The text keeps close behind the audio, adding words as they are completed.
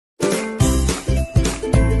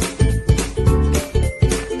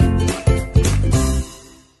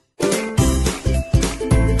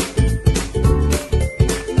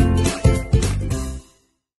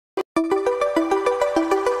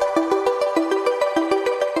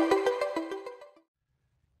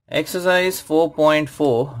Exercise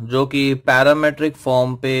 4.4 जो कि parametric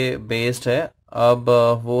form पे बेस्ड है, अब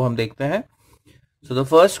वो हम देखते हैं. So the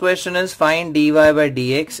first question is find dy by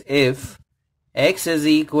dx if x is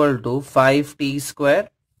equal to 5t square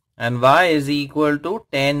and y is equal to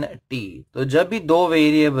 10t. तो जब भी दो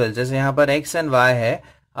वेरिएबल जैसे यहाँ पर x एंड y है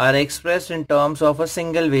are expressed in terms of a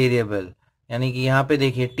single variable, यानी कि यहाँ पे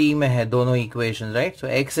देखिए t में है दोनों equation, right. So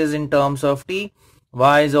x is in terms of t,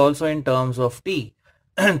 y is also in terms of t.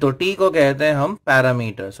 तो t को कहते हैं हम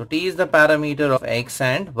parameter. So t is the parameter of x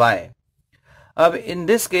and y. अब इन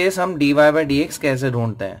दिस केस हम dy by dx कैसे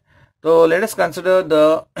ढूंढते हैं? तो let us consider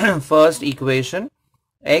the first equation,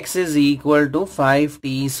 x is equal to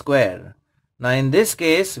 5t square. Now in this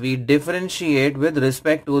case we differentiate with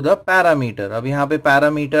respect to the parameter. अब यहाँ पे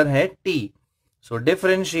parameter है t, so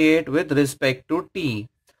differentiate with respect to t.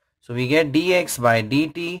 So we get dx by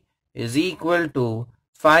dt is equal to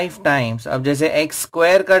 5 times. अब जैसे x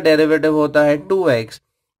square का derivative होता है 2x,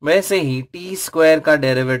 वैसे ही t स्क्वायर का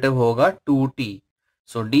डेरिवेटिव होगा 2t.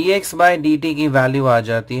 So dx by dt की वैल्यू आ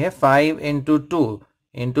जाती है 5 into 2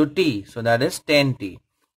 into t, so that is 10t.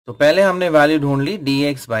 तो पहले हमने वैल्यू ढूंढ ली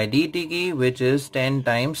dx by dt की, which is 10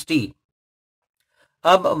 times t.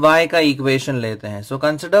 अब y का इक्वेशन लेते हैं. So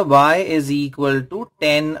consider y is equal to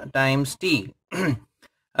 10 times t.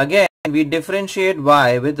 Again we differentiate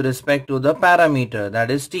y with respect to the parameter,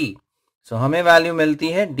 that is t. So हमें value मिलती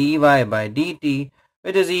है dy by dt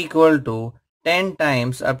which is equal to 10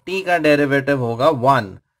 times, अब t का derivative होगा 1.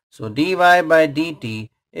 So dy by dt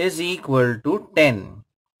is equal to 10.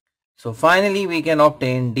 So finally we can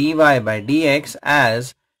obtain dy by dx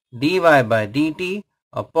as dy by dt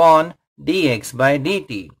upon dx by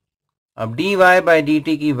dt. अब dy by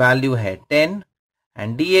dt की value है 10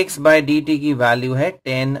 and dx by dt की value है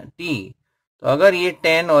 10t. तो अगर ये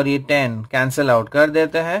 10 और ये 10 कैंसिल आउट कर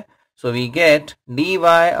देते हैं, so we get dy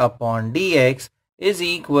upon dx is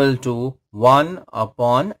equal to 1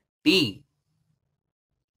 upon t.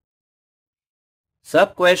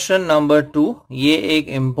 सब क्वेश्चन नंबर 2, ये एक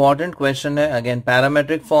इंपॉर्टेंट क्वेश्चन है अगेन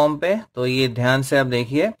पैरामेट्रिक फॉर्म पे, तो ये ध्यान से आप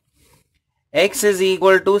देखिए. x is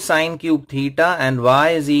equal to sin cube theta and y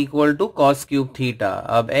is equal to cos cube theta.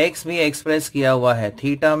 अब x भी एक्सप्रेस किया हुआ है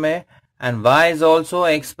थीटा में and y is also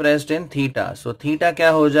expressed in theta. So theta क्या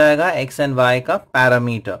हो जाएगा? x एंड y का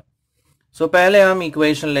पैरामीटर. सो पहले हम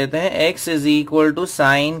इक्वेशन लेते हैं. x is equal to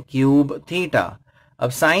sin cube theta.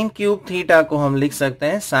 अब sin क्यूब थीटा को हम लिख सकते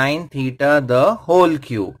हैं sin theta the whole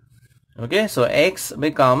cube. Okay, so x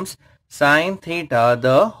becomes sin theta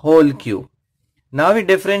the whole cube. Now we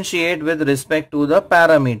differentiate with respect to the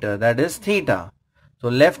parameter, that is theta. So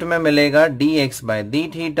left में मिलेगा dx by d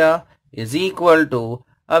theta is equal to,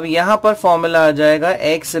 अब यहाँ पर formula आ जाएगा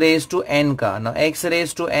x raised to n का. Now x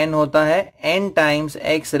raised to n होता है n times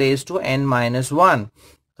x raised to n minus 1.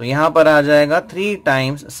 तो यहाँ पर आ जाएगा 3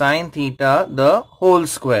 times sin theta the whole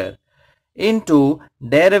square into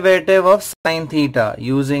derivative of sin theta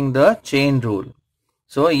using the chain rule.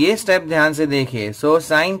 सो ये step ध्यान से देखिए. So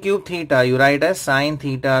sine cube theta you right as sine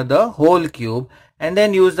theta the whole cube and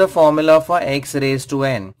then use the formula for x raise to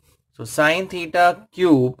N. So sine theta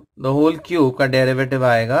cube the whole cube का derivative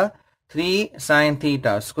आएगा 3 sine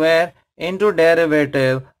theta square into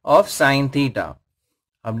derivative of sine theta.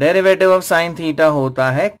 अब derivative of sine theta होता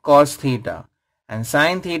है cos theta and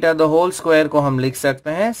sine theta the whole square को हम लिख सकते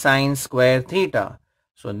हैं sine square theta.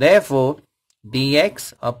 So therefore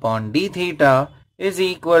dx upon d theta is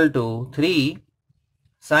equal to 3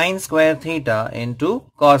 sin square theta into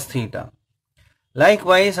cos theta.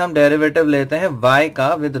 Likewise हम derivative लेते हैं y का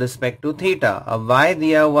with respect to theta. अब y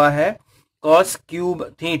दिया हुआ है cos cube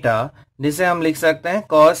theta, जिसे हम लिख सकते हैं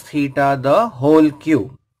cos theta the whole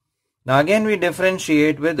cube. Now again we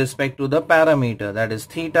differentiate with respect to the parameter, that is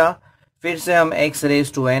theta. फिर से हम x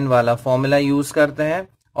raised to n वाला फॉर्मूला यूज करते हैं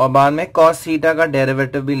और बाद में cos theta का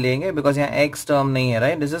डेरिवेटिव भी लेंगे बिकॉज यहाँ x टर्म नहीं है,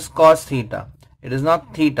 right. This is cos theta, it is not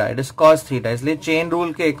theta, it is cos theta. इसलिए चेन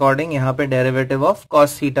रूल के अकॉर्डिंग यहाँ पे डेरिवेटिव ऑफ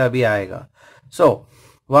कॉस थीटा भी आएगा. सो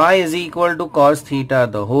y is equal to cos theta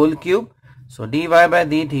the whole cube. So dy by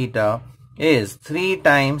d theta is 3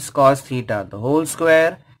 times cos theta the whole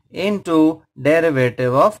square into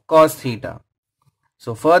derivative of cos theta.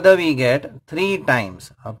 So further we get 3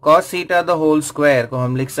 times, अब cos theta the whole square को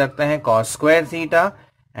हम लिख सकते हैं cos square theta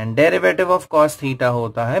and derivative of cos theta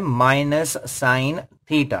होता है minus sine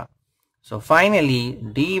theta. So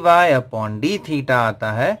finally dy upon d theta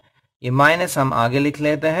आता है, ये माइनस हम आगे लिख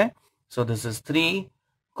लेते हैं. So this is 3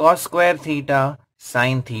 cos square theta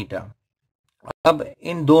sine theta. अब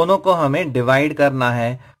इन दोनों को हमें डिवाइड करना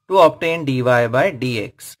है to obtain dy by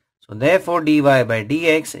dx. So therefore dy by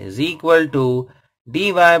dx is equal to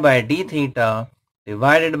dy by d theta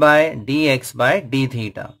divided by dx by d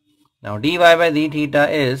theta. Now dy by d theta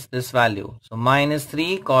is this value. So minus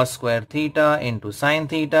 3 cos square theta into sin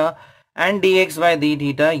theta and dx by d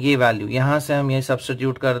theta ये value यहां से हम ये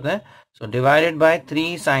substitute करते हैं. So divided by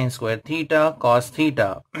 3 sin square theta cos theta.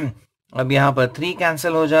 अब यहाँ पर 3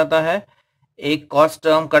 कैंसिल हो जाता है, एक cos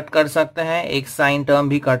टर्म कट कर सकते हैं, एक sin टर्म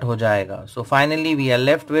भी कट हो जाएगा. So finally we are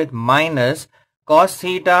left with minus cos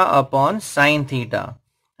theta upon sin theta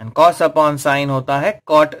and cos upon sin होता है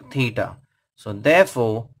cot theta. So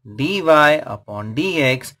therefore dy upon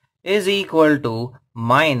dx is equal to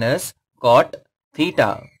minus cot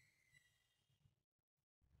theta.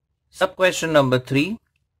 Sub question number 3.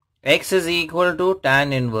 X is equal to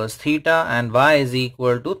tan inverse theta and y is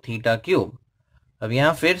equal to theta cube. अब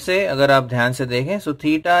यहाँ फिर से अगर आप ध्यान से देखें so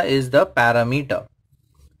theta is the parameter.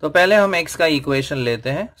 तो पहले हम x का इक्वेशन लेते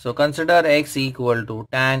हैं. So consider x equal to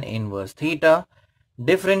tan inverse theta.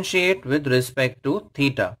 Differentiate with respect to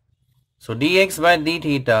theta. So dx by d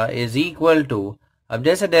theta is equal to, अब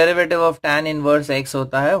जैसे derivative of tan inverse x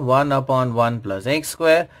होता है 1 upon 1 plus x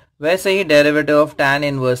square, वैसे ही derivative of tan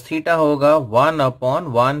inverse theta होगा 1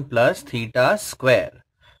 upon 1 plus theta square.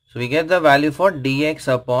 So we get the value for dx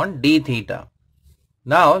upon d theta.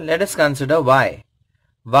 Now let us consider y.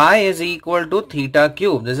 Y is equal to theta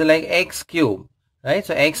cube. This is like x cube, right?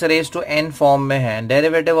 So x raised to n form में है.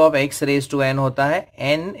 Derivative of x raised to n होता है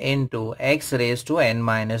n into x raised to n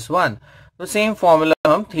minus 1. तो same formula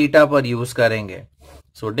हम theta पर use करेंगे.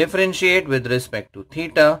 So differentiate with respect to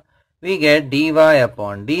theta. We get dy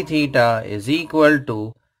upon d theta is equal to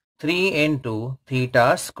 3 into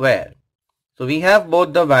theta square. So we have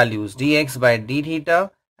both the values dx by d theta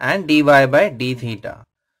and dy by d theta.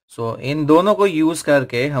 So इन दोनों को use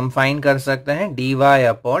करके हम find कर सकते हैं dy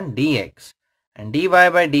upon dx. And dy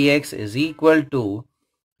by dx is equal to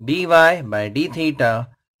dy by d theta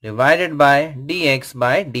divided by dx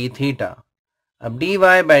by d theta. अब dy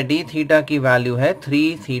by d theta की value है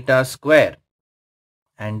 3 theta square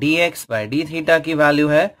and dx by d theta की value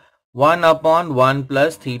है 1 upon 1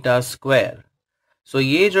 plus theta square. So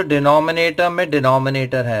ये जो denominator में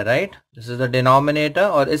denominator है, right, this is the denominator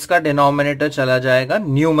और इसका डिनोमिनेटर चला जाएगा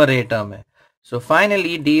न्यूमरेटर में. So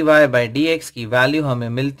finally dy by dx की वैल्यू हमें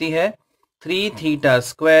मिलती है 3 theta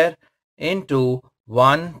square into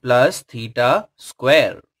 1 plus theta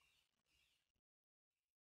square.